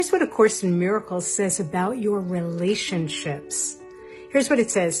Here's what A Course in Miracles says about your relationships. Here's what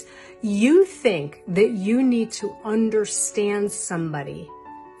it says. You think that you need to understand somebody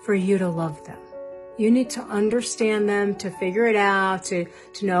for you to love them. You need to understand them, to figure it out, to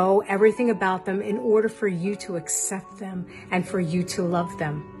know everything about them in order for you to accept them and for you to love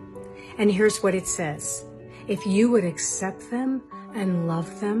them. And here's what it says. If you would accept them and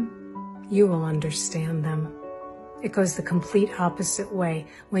love them, you will understand them. It goes the complete opposite way.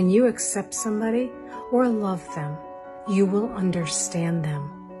 When you accept somebody or love them, you will understand them.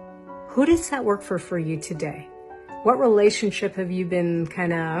 Who does that work for you today? What relationship have you been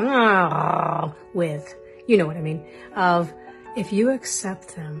kind of with? You know what I mean? Of if you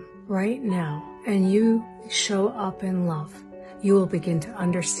accept them right now and you show up in love, you will begin to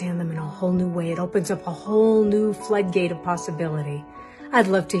understand them in a whole new way. It opens up a whole new floodgate of possibility. I'd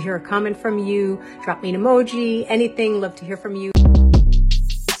love to hear a comment from you. Drop me an emoji, anything. Love to hear from you.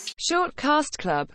 Shortcast Club.